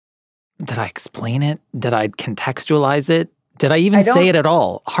Did I explain it? Did I contextualize it? Did I even say it at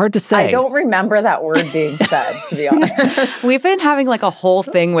all? Hard to say. I don't remember that word being said, to be honest. We've been having like a whole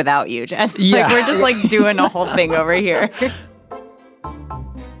thing without you, Jen. Yeah. Like we're just like doing a whole thing over here.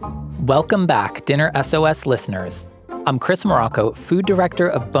 Welcome back, Dinner SOS listeners. I'm Chris Morocco, food director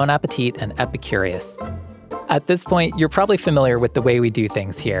of Bon Appetit and Epicurious. At this point, you're probably familiar with the way we do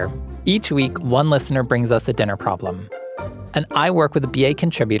things here. Each week, one listener brings us a dinner problem. And I work with a BA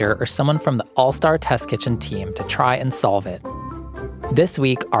contributor or someone from the All-Star Test Kitchen team to try and solve it. This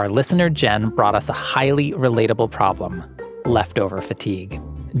week, our listener Jen brought us a highly relatable problem: leftover fatigue.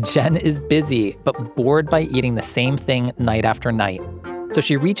 Jen is busy, but bored by eating the same thing night after night. So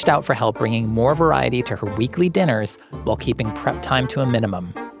she reached out for help bringing more variety to her weekly dinners while keeping prep time to a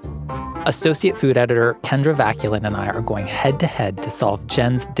minimum. Associate food editor Kendra Vaculin and I are going head-to-head to solve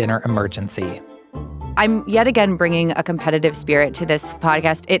Jen's dinner emergency. I'm yet again bringing a competitive spirit to this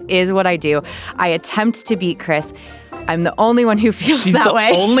podcast. It is what I do. I attempt to beat Chris. I'm the only one who feels that way.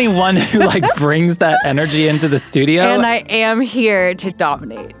 She's the only one who brings that energy into the studio. And I am here to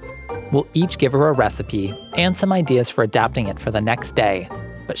dominate. We'll each give her a recipe and some ideas for adapting it for the next day,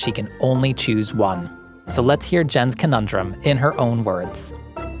 but she can only choose one. So let's hear Jen's conundrum in her own words.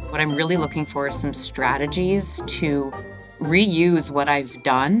 What I'm really looking for is some strategies to reuse what I've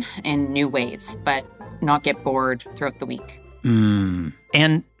done in new ways, but not get bored throughout the week.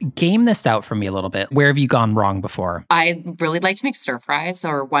 And game this out for me a little bit. Where have you gone wrong before? I really like to make stir fries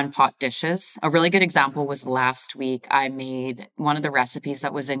or one-pot dishes. A really good example was last week. I made one of the recipes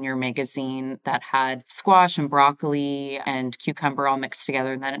that was in your magazine that had squash and broccoli and cucumber all mixed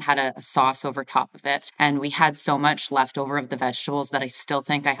together, and then it had a sauce over top of it. And we had so much left over of the vegetables that I still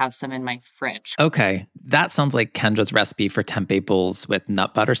think I have some in my fridge. Okay, that sounds like Kendra's recipe for tempeh bowls with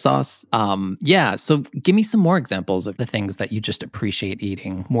nut butter sauce. So give me some more examples of the things that you just appreciate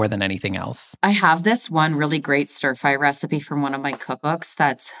eating more than anything else. I have this one really great stir-fry recipe from one of my cookbooks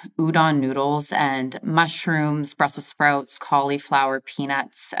that's udon noodles and mushrooms, Brussels sprouts, cauliflower,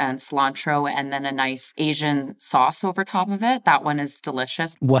 peanuts, and cilantro, and then a nice Asian sauce over top of it. That one is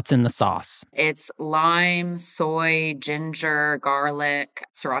delicious. What's in the sauce? It's lime, soy, ginger, garlic,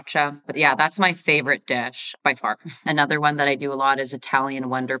 sriracha. But yeah, that's my favorite dish by far. Another one that I do a lot is Italian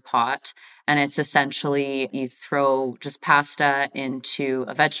Wonder Pot. And it's essentially you throw just pasta into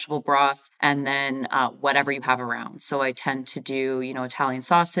a vegetable broth and then whatever you have around. So I tend to do, Italian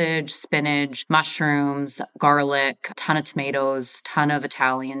sausage, spinach, mushrooms, garlic, ton of tomatoes, ton of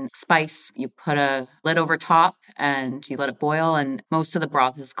Italian spice. You put a lid over top and you let it boil and most of the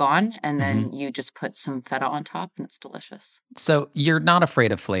broth is gone. And then you just put some feta on top and it's delicious. So you're not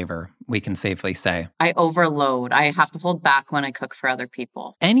afraid of flavor, we can safely say. I overload. I have to hold back when I cook for other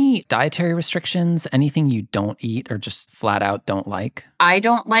people. Any dietary restrictions? Anything you don't eat or just flat out don't like? I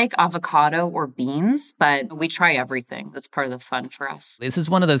don't like avocado or beans, but we try everything. That's part of the fun for us. This is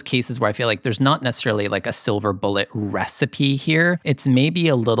one of those cases where I feel like there's not necessarily like a silver bullet recipe here. It's maybe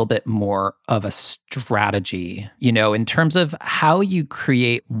a little bit more of a strategy, in terms of how you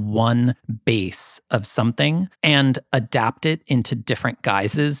create one base of something and adapt it into different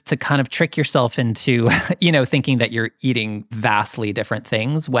guises to kind of trick yourself into, thinking that you're eating vastly different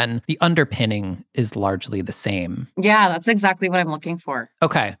things when the underpinning is largely the same. Yeah, that's exactly what I'm looking for.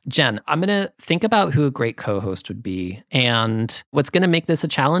 Okay, Jen, I'm going to think about who a great co-host would be. And what's going to make this a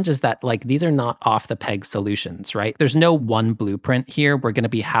challenge is that these are not off the peg solutions, right? There's no one blueprint here. We're going to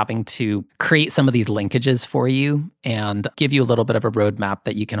be having to create some of these linkages for you and give you a little bit of a roadmap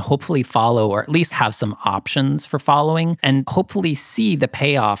that you can hopefully follow or at least have some options for following and hopefully see the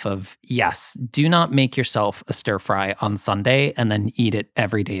payoff of, yes, do not make yourself a stir fry on Sunday and then eat it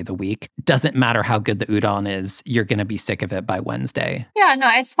every day of the week. Doesn't matter how good the udon is, you're going to be sick of it by Wednesday. Yeah, no,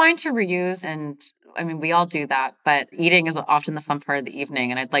 it's fine to reuse and we all do that, but eating is often the fun part of the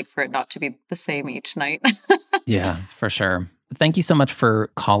evening and I'd like for it not to be the same each night. Yeah, for sure. Thank you so much for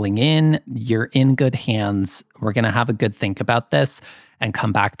calling in. You're in good hands. We're going to have a good think about this and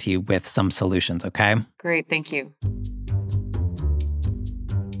come back to you with some solutions, okay? Great, thank you.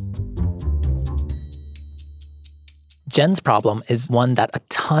 Jen's problem is one that a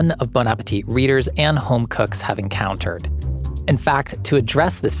ton of Bon Appetit readers and home cooks have encountered. In fact, to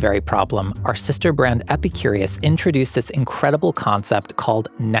address this very problem, our sister brand Epicurious introduced this incredible concept called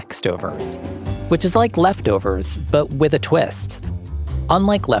Nextovers, which is like leftovers, but with a twist.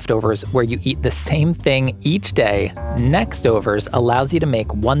 Unlike leftovers, where you eat the same thing each day, Nextovers allows you to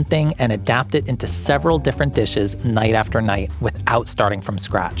make one thing and adapt it into several different dishes night after night without starting from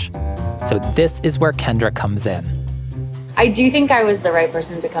scratch. So this is where Kendra comes in. I do think I was the right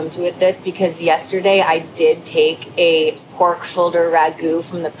person to come to this because yesterday I did take a pork shoulder ragu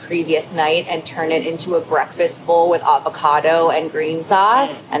from the previous night and turn it into a breakfast bowl with avocado and green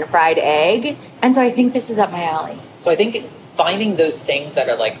sauce and fried egg. And so I think this is up my alley. So I think finding those things that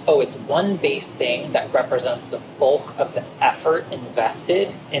are like, oh, it's one base thing that represents the bulk of the effort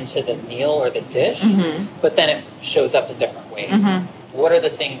invested into the meal or the dish, but then it shows up in different ways. What are the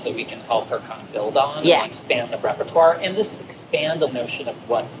things that we can help her kind of build on and expand the repertoire and just expand the notion of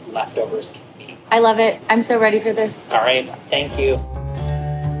what leftovers can be? I love it. I'm so ready for this. All right. Thank you.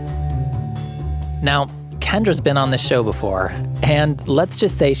 Now, Kendra's been on this show before, and let's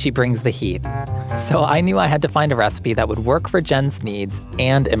just say she brings the heat. So I knew I had to find a recipe that would work for Jen's needs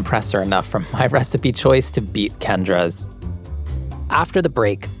and impress her enough from my recipe choice to beat Kendra's. After the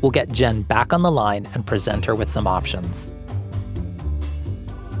break, we'll get Jen back on the line and present her with some options.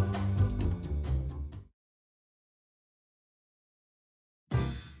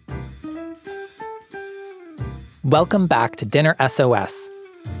 Welcome back to Dinner SOS.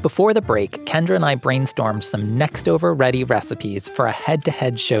 Before the break, Kendra and I brainstormed some next-over-ready recipes for a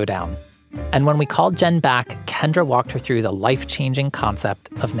head-to-head showdown. And when we called Jen back, Kendra walked her through the life-changing concept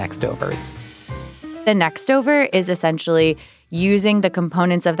of nextovers. The nextover is essentially using the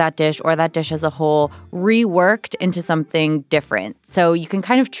components of that dish or that dish as a whole reworked into something different. So you can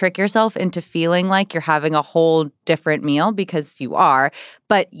kind of trick yourself into feeling like you're having a whole different meal because you are,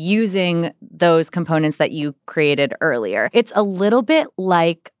 but using those components that you created earlier. It's a little bit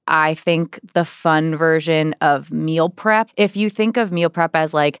like, I think, the fun version of meal prep. If you think of meal prep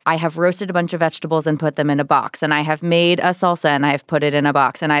as like, I have roasted a bunch of vegetables and put them in a box, and I have made a salsa and I have put it in a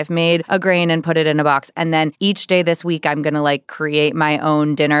box, and I've made a grain and put it in a box, and then each day this week I'm going to like create my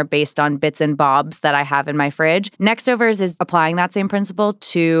own dinner based on bits and bobs that I have in my fridge. Nextovers is applying that same principle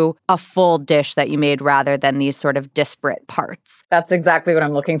to a full dish that you made rather than these sort of disparate parts. That's exactly what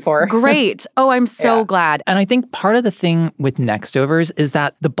I'm looking for. Great. Oh, I'm so glad. And I think part of the thing with nextovers is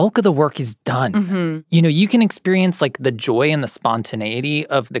that the bulk of the work is done. You know, you can experience like the joy and the spontaneity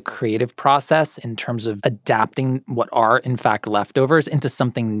of the creative process in terms of adapting what are in fact leftovers into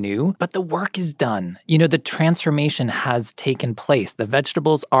something new, but the work is done. You know, the transformation has taken place. The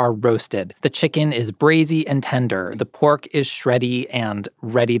vegetables are roasted. The chicken is braisy and tender. The pork is shreddy and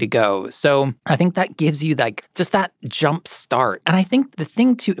ready to go. So I think that gives you like just that jump start. And I think the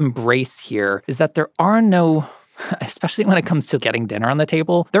thing to embrace here is that there are no, especially when it comes to getting dinner on the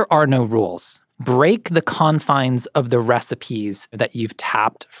table, there are no rules. Break the confines of the recipes that you've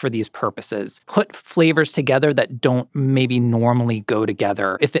tapped for these purposes. Put flavors together that don't maybe normally go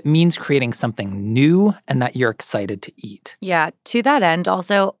together if it means creating something new and that you're excited to eat. Yeah, to that end,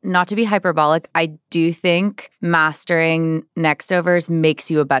 also, not to be hyperbolic, I do think mastering nextovers makes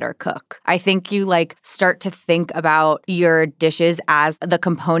you a better cook. I think you like start to think about your dishes as the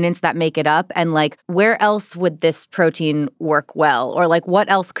components that make it up and like where else would this protein work well? Or like what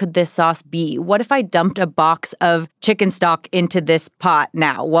else could this sauce be? What if I dumped a box of chicken stock into this pot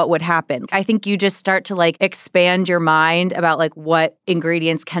now? What would happen? I think you just start to like expand your mind about like what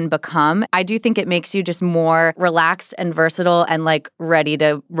ingredients can become. I do think it makes you just more relaxed and versatile and like ready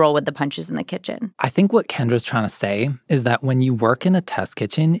to roll with the punches in the kitchen. I think what Kendra's trying to say is that when you work in a test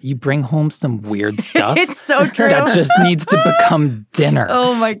kitchen, you bring home some weird stuff. It's so true. That just needs to become dinner.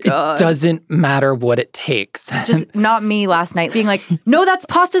 Oh my God. It doesn't matter what it takes. Just not me last night being like, no, that's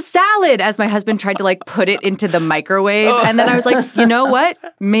pasta salad, as my husband tried to like put it into the microwave. And then I was like, you know what?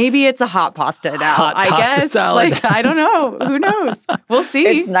 Maybe it's a hot pasta now. Hot I pasta guess. salad. Like, I don't know. Who knows? We'll see.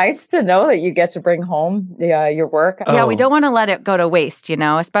 It's nice to know that you get to bring home your work. Yeah, we don't want to let it go to waste, you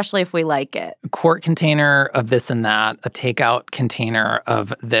know, especially if we like it. A quart container of this and that, a takeout container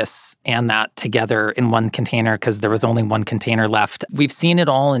of this and that together in one container because there was only one container left. We've seen it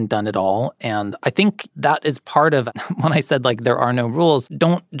all and done it all. And I think that is part of when I said like there are no rules,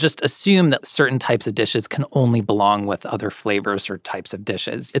 don't just assume that certain types of dishes can only belong with other flavors or types of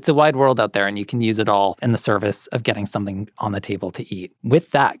dishes. It's a wide world out there and you can use it all in the service of getting something on the table to eat.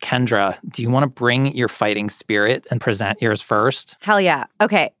 With that, Kendra, do you want to bring your fighting spirit and present yours first? Hell yeah.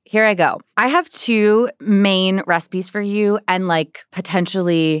 Okay, here I go. I have two main recipes for you and like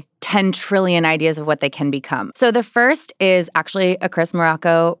potentially 10 trillion ideas of what they can become. So the first is actually a Chris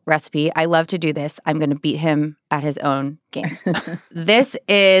Morocco recipe. I love to do this. I'm going to beat him at his own game. This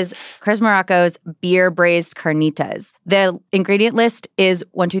is Chris Morocco's beer braised carnitas. The ingredient list is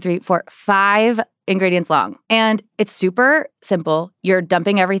 5 ingredients long. And it's super simple. You're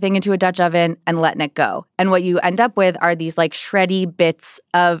dumping everything into a Dutch oven and letting it go. And what you end up with are these like shreddy bits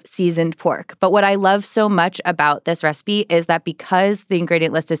of seasoned pork. But what I love so much about this recipe is that because the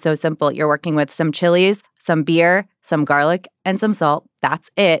ingredient list is so simple, you're working with some chilies, some beer, some garlic, and some salt.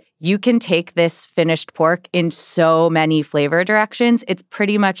 That's it. You can take this finished pork in so many flavor directions. It's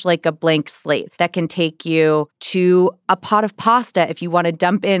pretty much like a blank slate that can take you to a pot of pasta if you want to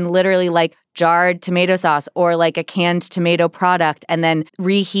dump in literally like jarred tomato sauce or like a canned tomato product and then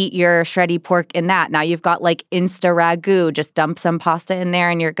reheat your shreddy pork in that. Now you've got like Insta ragu. Just dump some pasta in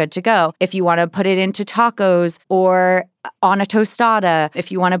there and you're good to go. If you want to put it into tacos or on a tostada,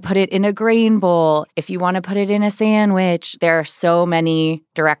 if you want to put it in a grain bowl, if you want to put it in a sandwich, there are so many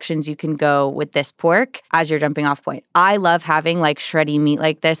directions you can go with this pork as your jumping off point. I love having like shreddy meat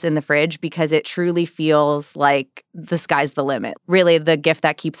like this in the fridge because it truly feels like the sky's the limit. Really the gift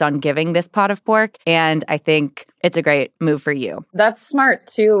that keeps on giving, this pot of pork. And I think it's a great move for you. That's smart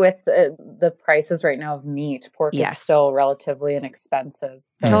too with the prices right now of meat. Pork is Yes. still relatively inexpensive.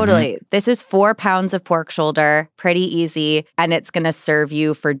 So. Totally. This is 4 pounds of pork shoulder, pretty easy, and it's going to serve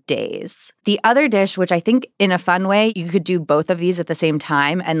you for days. The other dish, which I think in a fun way, you could do both of these at the same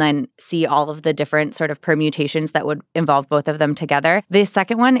time and then see all of the different sort of permutations that would involve both of them together. The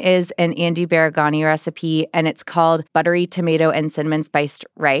second one is an Andy Baragani recipe, and it's called buttery tomato and cinnamon spiced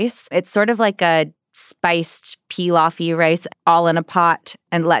rice. It's sort of like a spiced pilaf-y rice all in a pot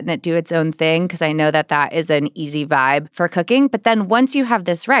and letting it do its own thing because I know that that is an easy vibe for cooking. But then once you have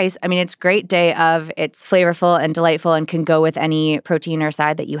this rice, I mean, it's great day of, it's flavorful and delightful and can go with any protein or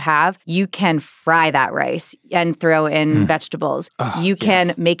side that you have. You can fry that rice and throw in vegetables. You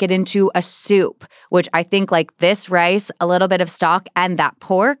can make it into a soup, which I think like this rice, a little bit of stock and that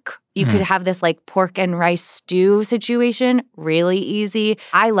pork, you could have this like pork and rice stew situation, really easy.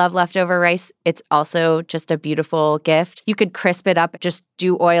 I love leftover rice. It's also just a beautiful gift. You could crisp it up, just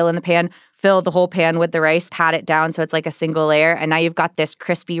do oil in the pan, fill the whole pan with the rice, pat it down so it's like a single layer. And now you've got this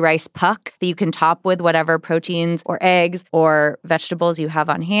crispy rice puck that you can top with whatever proteins or eggs or vegetables you have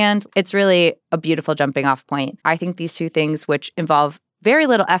on hand. It's really a beautiful jumping off point. I think these two things, which involve very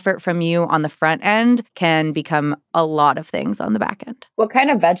little effort from you on the front end, can become a lot of things on the back end. What kind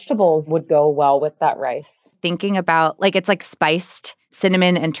of vegetables would go well with that rice? Thinking about, like, it's like spiced.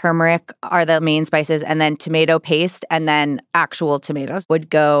 Cinnamon and turmeric are the main spices, and then tomato paste and then actual tomatoes would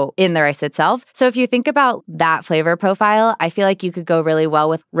go in the rice itself. So if you think about that flavor profile, I feel like you could go really well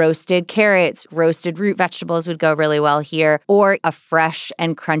with roasted carrots, roasted root vegetables would go really well here, or a fresh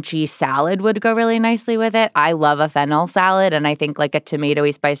and crunchy salad would go really nicely with it. I love a fennel salad, and I think like a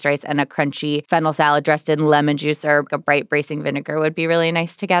tomatoey spiced rice and a crunchy fennel salad dressed in lemon juice or a bright bracing vinegar would be really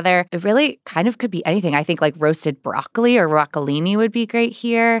nice together. It really kind of could be anything. I think like roasted broccoli or broccolini would be great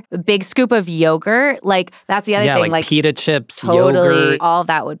here. A big scoop of yogurt, like that's the other thing. Like pita chips, totally, yogurt. all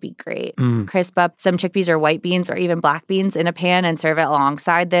that would be great. Crisp up some chickpeas or white beans or even black beans in a pan and serve it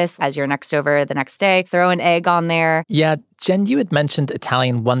alongside this as you're next over the next day. Throw an egg on there. Yeah, Jen, you had mentioned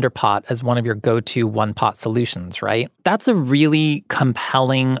Italian Wonder Pot as one of your go-to one-pot solutions, right? That's a really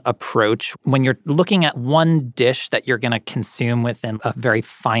compelling approach when you're looking at one dish that you're going to consume within a very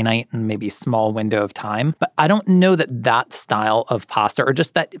finite and maybe small window of time. But I don't know that that style of pasta or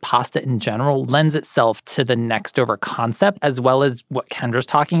just that pasta in general lends itself to the next over concept as well as what Kendra's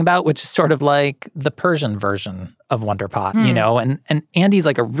talking about, which is sort of like the Persian version of Wonder Pot, you know? And Andy's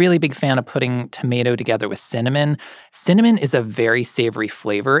like a really big fan of putting tomato together with cinnamon. Cinnamon is a very savory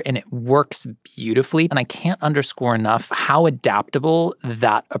flavor and it works beautifully. And I can't underscore enough how adaptable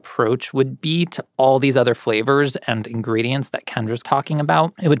that approach would be to all these other flavors and ingredients that Kendra's talking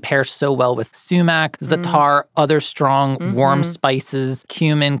about. It would pair so well with sumac, za'atar, other strong warm spices,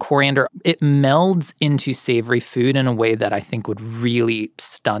 cumin, coriander. It melds into savory food in a way that I think would really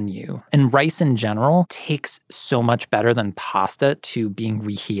stun you. And rice in general takes so much better than pasta to being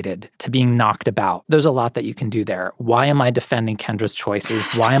reheated, to being knocked about. There's a lot that you can do there. Why am I defending Kendra's choices?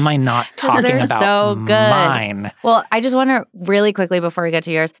 Why am I not talking about so good. mine? Well, I just want to really quickly before we get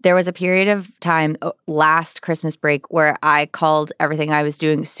to yours, there was a period of time last Christmas break where I called everything I was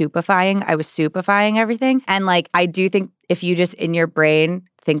doing soupifying. I was soupifying everything. And like, I do think if you just in your brain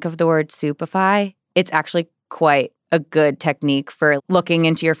think of the word soupify, it's actually quite a good technique for looking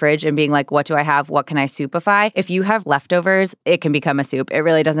into your fridge and being like, what do I have? What can I soupify? If you have leftovers, it can become a soup. It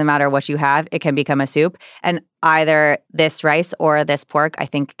really doesn't matter what you have. It can become a soup. And either this rice or this pork, I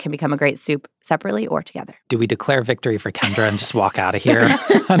think, can become a great soup separately or together. Do we declare victory for Kendra and just walk out of here? Well,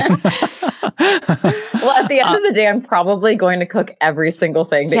 at the end of the day, I'm probably going to cook every single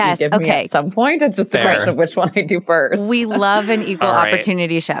thing that you give me at some point. It's just a question of which one I do first. We love an equal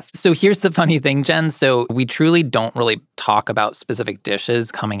opportunity chef. So here's the funny thing, Jen. So we truly don't really talk about specific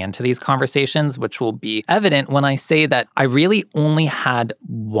dishes coming into these conversations, which will be evident when I say that I really only had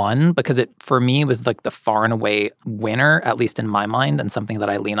one because it, for me, was like the far and away takeaway winner, at least in my mind, and something that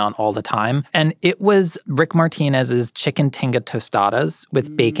I lean on all the time. And it was Rick Martinez's chicken tinga tostadas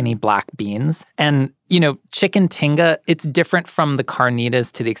with bacony black beans. And chicken tinga, it's different from the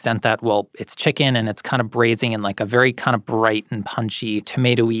carnitas to the extent that, well, it's chicken and it's kind of braising in like a very kind of bright and punchy,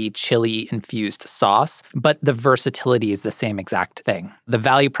 tomatoey, chili-infused sauce. But the versatility is the same exact thing. The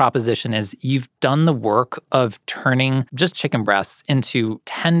value proposition is you've done the work of turning just chicken breasts into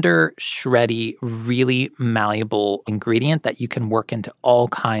tender, shreddy, really malleable ingredient that you can work into all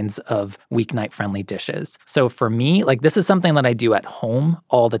kinds of weeknight-friendly dishes. So for me, like this is something that I do at home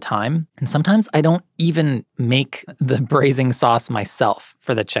all the time. And sometimes I don't even make the braising sauce myself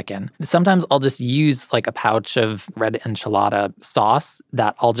for the chicken. Sometimes I'll just use like a pouch of red enchilada sauce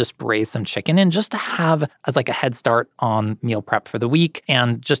that I'll just braise some chicken in just to have as like a head start on meal prep for the week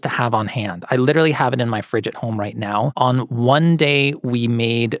and just to have on hand. I literally have it in my fridge at home right now. On one day, we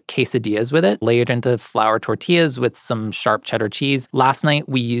made quesadillas with it, layered into flour tortillas with some sharp cheddar cheese. Last night,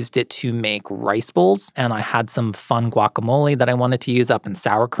 we used it to make rice bowls, and I had some fun guacamole that I wanted to use up in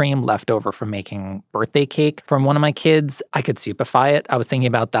sour cream left over from making birthday cake from one of my kids. I could soupify it. I was thinking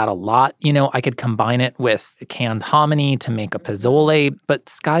about that a lot. I could combine it with canned hominy to make a pozole, but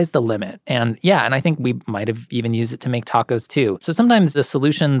sky's the limit. And I think we might have even used it to make tacos too. So sometimes the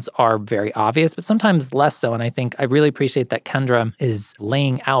solutions are very obvious, but sometimes less so. And I think I really appreciate that Kendra is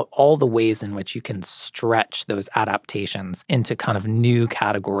laying out all the ways in which you can stretch those adaptations into kind of new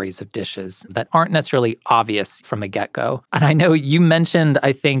categories of dishes that aren't necessarily obvious from the get-go. And I know you mentioned,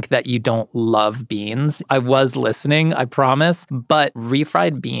 I think, that you don't love beans. I was listening, I promise. But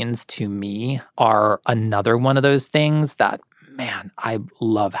refried beans to me are another one of those things that, man, I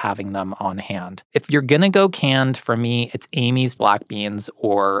love having them on hand. If you're going to go canned, for me, it's Amy's black beans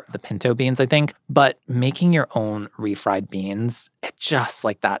or the pinto beans, I think. But making your own refried beans, it just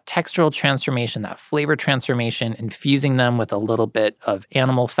like that textural transformation, that flavor transformation, infusing them with a little bit of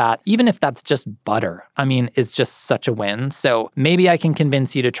animal fat, even if that's just butter, is just such a win. So maybe I can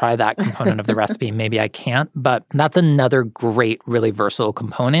convince you to try that component of the recipe. Maybe I can't, but that's another great, really versatile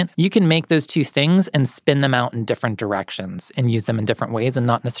component. You can make those two things and spin them out in different directions and use them in different ways and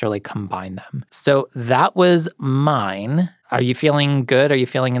not necessarily combine them. So that was mine. Are you feeling good? Are you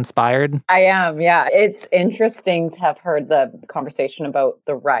feeling inspired? I am, yeah. It's interesting to have heard the conversation about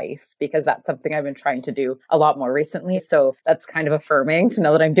the rice because that's something I've been trying to do a lot more recently. So that's kind of affirming to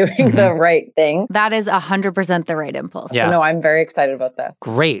know that I'm doing the right thing. That is 100% the right impulse. Yeah. So no, I'm very excited about this.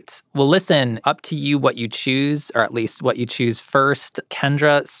 Great. Well, listen, up to you what you choose, or at least what you choose first.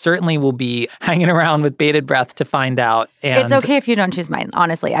 Kendra certainly will be hanging around with bated breath to find out. And it's okay if you don't choose mine.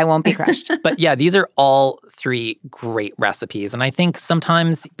 Honestly, I won't be crushed. But yeah, these are all three great recipes. And I think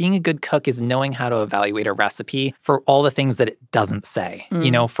sometimes being a good cook is knowing how to evaluate a recipe for all the things that it doesn't say,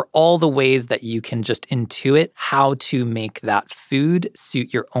 for all the ways that you can just intuit how to make that food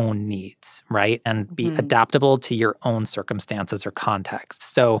suit your own needs, right? And be adaptable to your own circumstances or context.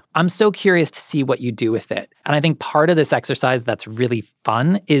 So I'm so curious to see what you do with it. And I think part of this exercise that's really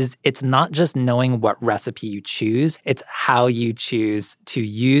fun is it's not just knowing what recipe you choose, it's how you choose to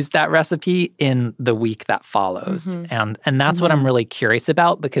use that recipe in the week that follows. And that's what I'm really curious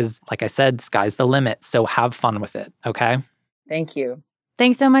about because, like I said, sky's the limit. So have fun with it, okay? Thank you.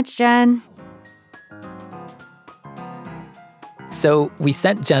 Thanks so much, Jen. So we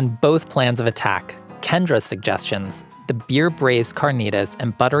sent Jen both plans of attack, Kendra's suggestions, the beer-braised carnitas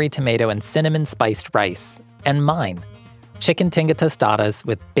and buttery tomato and cinnamon spiced rice, and mine, chicken tinga tostadas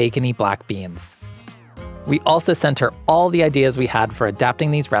with bacony black beans. We also sent her all the ideas we had for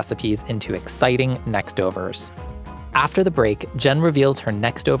adapting these recipes into exciting nextovers. After the break, Jen reveals her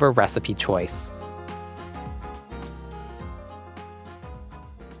nextover recipe choice.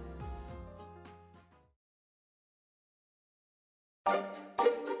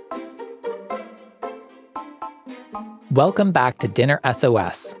 Welcome back to Dinner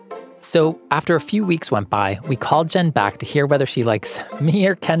SOS. So after a few weeks went by, we called Jen back to hear whether she likes me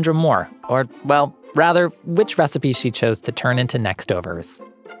or Kendra more, or, well, rather, which recipe she chose to turn into nextovers.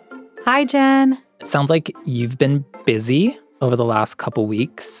 Hi, Jen. It sounds like you've been busy over the last couple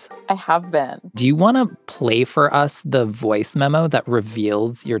weeks. I have been. Do you want to play for us the voice memo that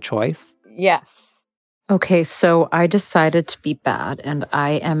reveals your choice? Yes. Okay, so I decided to be bad, and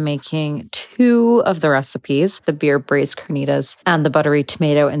I am making 2 of the recipes, the beer braised carnitas and the buttery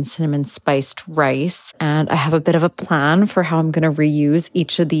tomato and cinnamon spiced rice. And I have a bit of a plan for how I'm going to reuse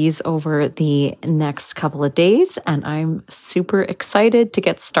each of these over the next couple of days, and I'm super excited to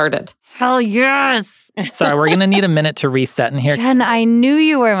get started. Hell yes! Sorry, we're going to need a minute to reset in here. Jen, I knew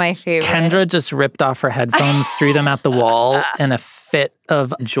you were my favorite. Kendra just ripped off her headphones, threw them at the wall in a fit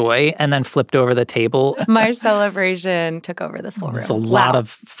of joy and then flipped over the table. My celebration took over this whole room. There's a lot of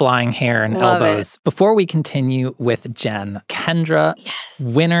flying hair and Love elbows. Before we continue with Jen, Kendra,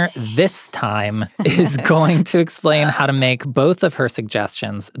 winner this time, is going to explain how to make both of her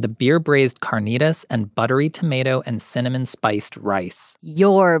suggestions, the beer braised carnitas and buttery tomato and cinnamon spiced rice.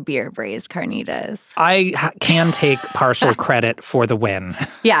 Your beer braised carnitas. I can take partial credit for the win.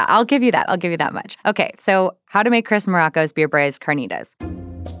 Yeah, I'll give you that. I'll give you that much. Okay, so how to make Chris Morocco's beer braised carnitas.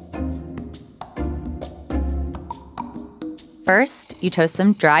 First, you toast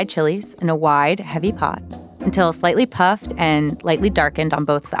some dried chilies in a wide, heavy pot until slightly puffed and lightly darkened on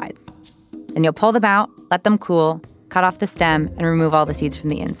both sides. Then you'll pull them out, let them cool, cut off the stem, and remove all the seeds from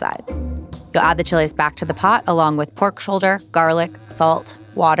the insides. You'll add the chilies back to the pot along with pork shoulder, garlic, salt,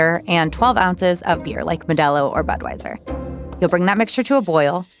 water, and 12 ounces of beer like Modelo or Budweiser. You'll bring that mixture to a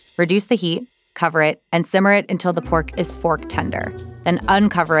boil, reduce the heat, cover it, and simmer it until the pork is fork tender. Then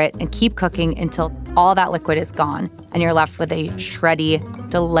uncover it and keep cooking until all that liquid is gone and you're left with a shreddy,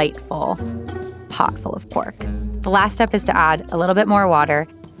 delightful pot full of pork. The last step is to add a little bit more water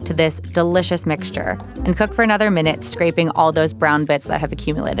to this delicious mixture and cook for another minute, scraping all those brown bits that have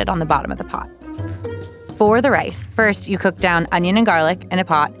accumulated on the bottom of the pot. For the rice, first you cook down onion and garlic in a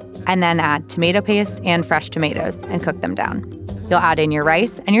pot and then add tomato paste and fresh tomatoes and cook them down. You'll add in your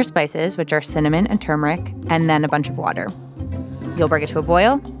rice and your spices, which are cinnamon and turmeric, and then a bunch of water. You'll bring it to a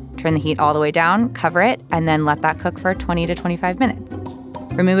boil, turn the heat all the way down, cover it, and then let that cook for 20 to 25 minutes.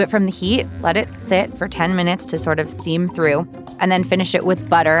 Remove it from the heat, let it sit for 10 minutes to sort of steam through, and then finish it with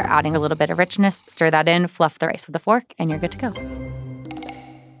butter, adding a little bit of richness, stir that in, fluff the rice with a fork, and you're good to go.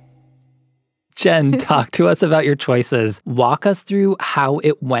 Jen, talk to us about your choices. Walk us through how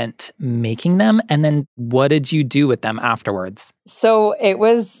it went making them, and then what did you do with them afterwards? So it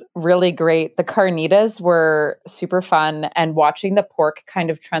was really great. The carnitas were super fun, and watching the pork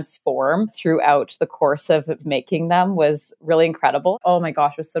kind of transform throughout the course of making them was really incredible. Oh my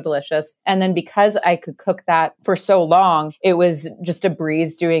gosh, it was so delicious. And then because I could cook that for so long, it was just a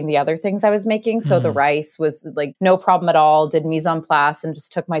breeze doing the other things I was making. So the rice was like no problem at all, did mise en place and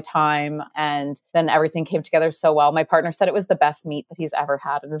just took my time, and then everything came together so well. My partner said it was the best meat that he's ever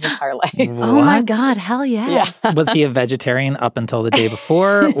had in his entire life. Oh my God, hell yes. Yeah. Was he a vegetarian up until the day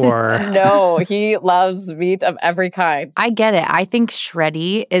before, or? No, he loves meat of every kind. I get it. I think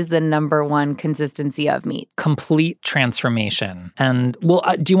shreddy is the number one consistency of meat. Complete transformation. And well,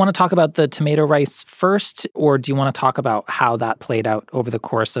 do you want to talk about the tomato rice first, or do you want to talk about how that played out over the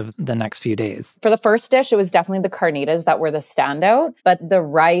course of the next few days? For the first dish, it was definitely the carnitas that were the standout, but the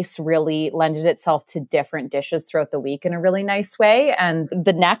rice really lended itself to different dishes throughout the week in a really nice way. And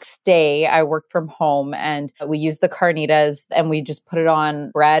the next day, I worked from home and we used the carnitas and we just put it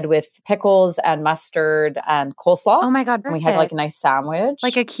on bread with pickles and mustard and coleslaw. Oh my God, And perfect. we had like a nice sandwich.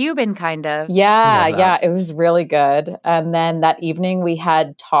 Like a Cuban kind of. Yeah, it was really good. And then that evening we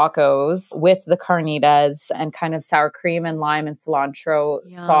had tacos with the carnitas and kind of sour cream and lime and cilantro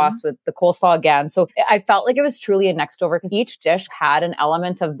Yum. sauce with the coleslaw again. So I felt like it was truly a next over because each dish had an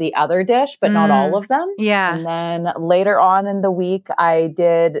element of the other dish, but not all of them. Yeah. And then later on in the week, I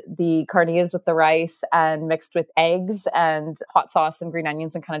did the carnitas with the rice and mixed with eggs and hot sauce and green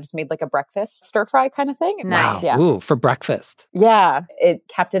onions and kind of just made like a breakfast stir fry kind of thing. Nice. Yeah. Ooh, for breakfast. Yeah. It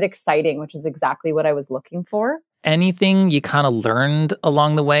kept it exciting, which is exactly what I was looking for. Anything you kind of learned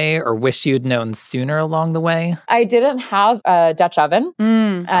along the way or wish you'd known sooner along the way? I didn't have a Dutch oven.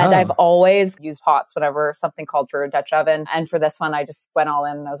 And I've always used pots whenever something called for a Dutch oven. And for this one, I just went all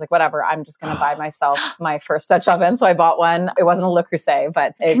in and I was like, whatever, I'm just going to buy myself my first Dutch oven. So I bought one. It wasn't a Le Creuset,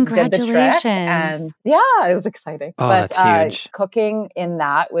 but it did the trick. Congratulations. And yeah, it was exciting. Oh, but that's huge. Cooking in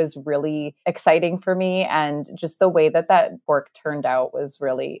that was really exciting for me. And just the way that pork turned out was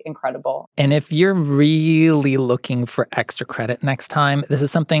really incredible. And if you're really looking for extra credit next time, this is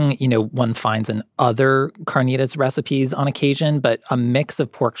something, one finds in other carnitas recipes on occasion, but a mix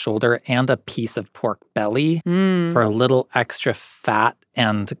of pork shoulder and a piece of pork belly for a little extra fat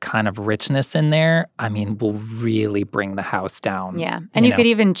and kind of richness in there, will really bring the house down. Yeah. And you could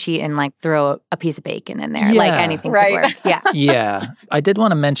even cheat and like throw a piece of bacon in there. Like anything right. could work. Yeah. Yeah. I did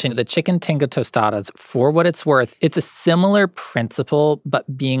want to mention the chicken tinga tostadas, for what it's worth, it's a similar principle,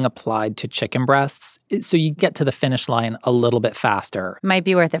 but being applied to chicken breasts. So you get to the finish line a little bit faster. Might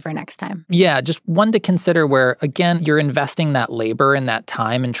be worth it for next time. Yeah, just one to consider where, again, you're investing that labor and that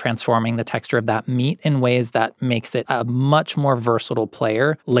time in transforming the texture of that meat in ways that makes it a much more versatile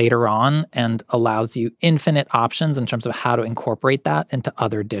player later on and allows you infinite options in terms of how to incorporate that into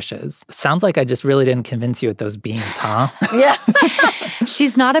other dishes. Sounds like I just really didn't convince you with those beans, huh? Yeah.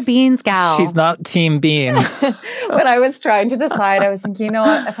 She's not a beans gal. She's not team bean. When I was trying to decide, I was thinking, you know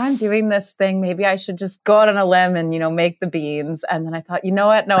what, if I'm doing this thing, maybe I should just go out on a limb and, make the beans. And then I thought, you know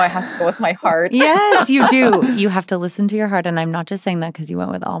what? No, I have to go with my heart. Yes, you do. You have to listen to your heart. And I'm not just saying that because you went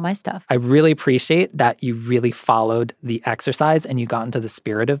with all my stuff. I really appreciate that you really followed the exercise and you got into the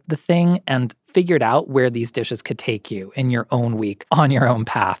spirit of the thing and figured out where these dishes could take you in your own week, on your own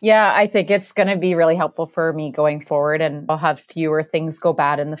path. Yeah, I think it's going to be really helpful for me going forward, and I'll have fewer things go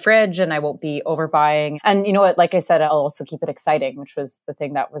bad in the fridge and I won't be overbuying. And you know what, like I said, I'll also keep it exciting, which was the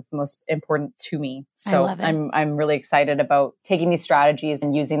thing that was the most important to me. So I'm really excited about taking these strategies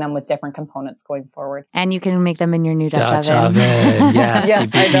and using them with different components going forward. And you can make them in your new Dutch oven. Yes, yes, you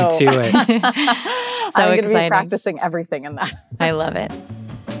beat me to it. So I'm going exciting. to be practicing everything in that. I love it.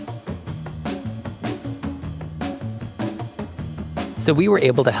 So we were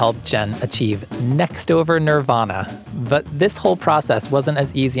able to help Jen achieve next over nirvana, but this whole process wasn't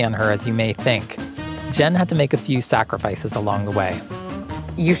as easy on her as you may think. Jen had to make a few sacrifices along the way.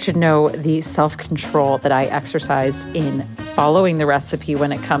 You should know the self-control that I exercised in following the recipe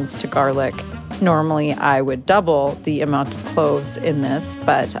when it comes to garlic. Normally, I would double the amount of cloves in this,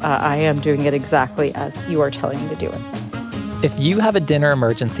 but I am doing it exactly as you are telling me to do it. If you have a dinner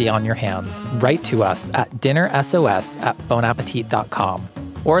emergency on your hands, write to us at dinnersos@bonappetit.com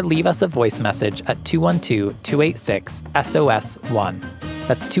or leave us a voice message at 212-286-SOS1.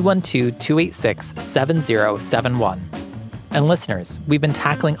 That's 212-286-7071. And listeners, we've been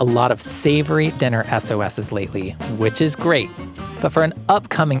tackling a lot of savory dinner SOSs lately, which is great. But for an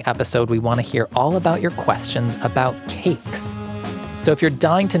upcoming episode, we want to hear all about your questions about cakes. So if you're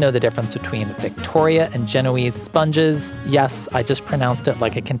dying to know the difference between Victoria and Genoese sponges, yes, I just pronounced it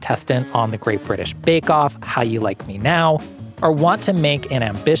like a contestant on the Great British Bake Off, How You Like Me Now, or want to make an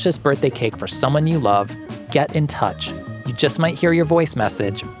ambitious birthday cake for someone you love, get in touch. You just might hear your voice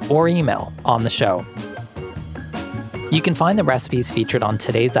message or email on the show. You can find the recipes featured on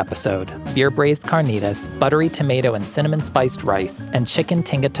today's episode: beer-braised carnitas, buttery tomato and cinnamon spiced rice, and chicken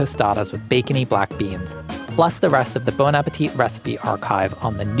tinga tostadas with bacony black beans, plus the rest of the Bon Appetit recipe archive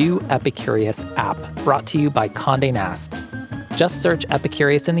on the new Epicurious app, brought to you by Condé Nast. Just search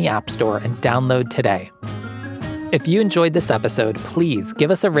Epicurious in the App Store and download today. If you enjoyed this episode, please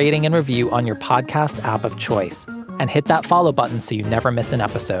give us a rating and review on your podcast app of choice, and hit that follow button so you never miss an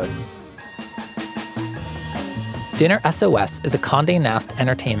episode. Dinner SOS is a Condé Nast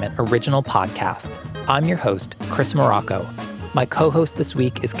Entertainment original podcast. I'm your host, Chris Morocco. My co-host this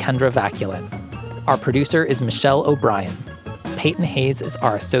week is Kendra Vaculin. Our producer is Michelle O'Brien. Peyton Hayes is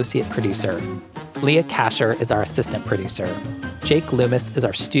our associate producer. Leah Kasher is our assistant producer. Jake Loomis is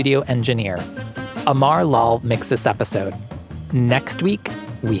our studio engineer. Amar Lal mixed this episode. Next week,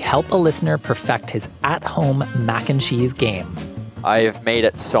 we help a listener perfect his at-home mac and cheese game. I've made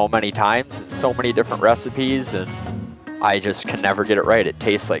it so many times, so many different recipes, and I just can never get it right. It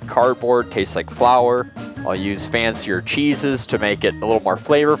tastes like cardboard, tastes like flour. I'll use fancier cheeses to make it a little more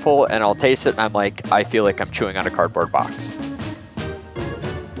flavorful, and I'll taste it and I'm like, I feel like I'm chewing on a cardboard box.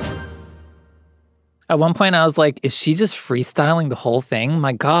 At one point I was like, is she just freestyling the whole thing?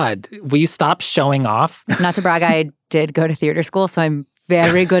 My God, will you stop showing off? Not to brag, I did go to theater school, so I'm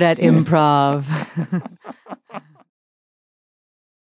very good at improv.